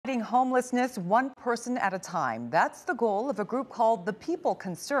fighting homelessness one person at a time. That's the goal of a group called The People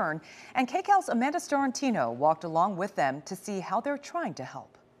Concern. And KCAL's Amanda Starrantino walked along with them to see how they're trying to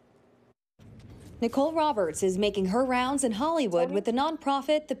help. Nicole Roberts is making her rounds in Hollywood with the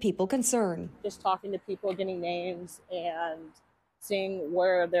nonprofit The People Concern. Just talking to people, getting names, and seeing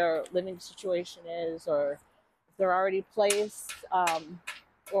where their living situation is, or if they're already placed,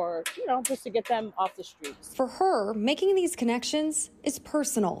 or, just to get them off the streets. For her, making these connections is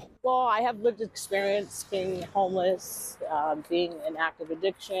personal. Well, I have lived experience being homeless, being in active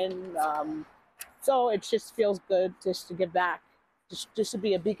addiction. So it just feels good just to give back, just to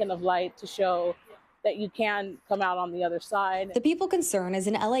be a beacon of light, to show that you can come out on the other side. The People Concern is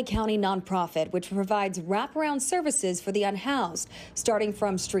an LA County nonprofit which provides wraparound services for the unhoused, starting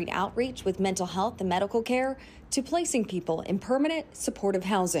from street outreach with mental health and medical care to placing people in permanent supportive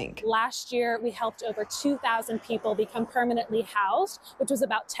housing. Last year, we helped over 2,000 people become permanently housed, which was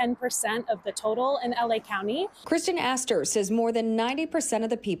about 10% of the total in LA County. Kristen Astor says more than 90%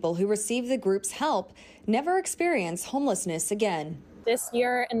 of the people who receive the group's help never experience homelessness again. This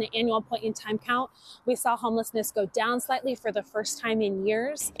year, in the annual point-in-time count, we saw homelessness go down slightly for the first time in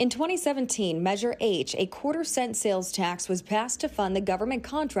years. In 2017, Measure H, a quarter-cent sales tax, was passed to fund the government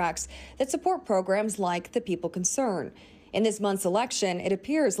contracts that support programs like The People Concern. In this month's election, it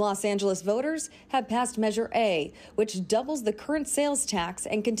appears Los Angeles voters have passed Measure A, which doubles the current sales tax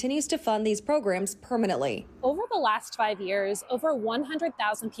and continues to fund these programs permanently. Over the last 5 years, over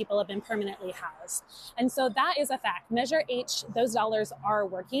 100,000 people have been permanently housed. And so that is a fact. Measure H, those dollars are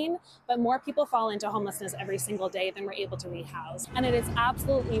working, but more people fall into homelessness every single day than we're able to rehouse. And it is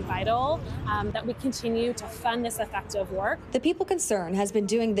absolutely vital that we continue to fund this effective work. The People Concern has been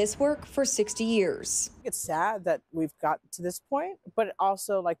doing this work for 60 years. It's sad that we've got to this point, but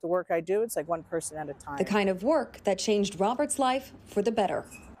also, like the work I do, it's like one person at a time. The kind of work that changed Robert's life for the better.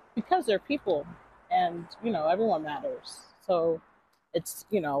 Because they're people, and everyone matters. So it's,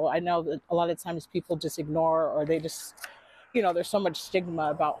 I know that a lot of times people just ignore, or they just, there's so much stigma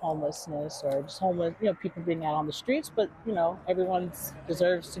about homelessness, or just homeless, people being out on the streets, but everyone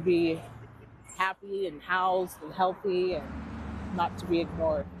deserves to be happy and housed and healthy and not to be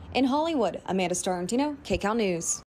ignored. In Hollywood, Amanda Starrantino, KCAL News.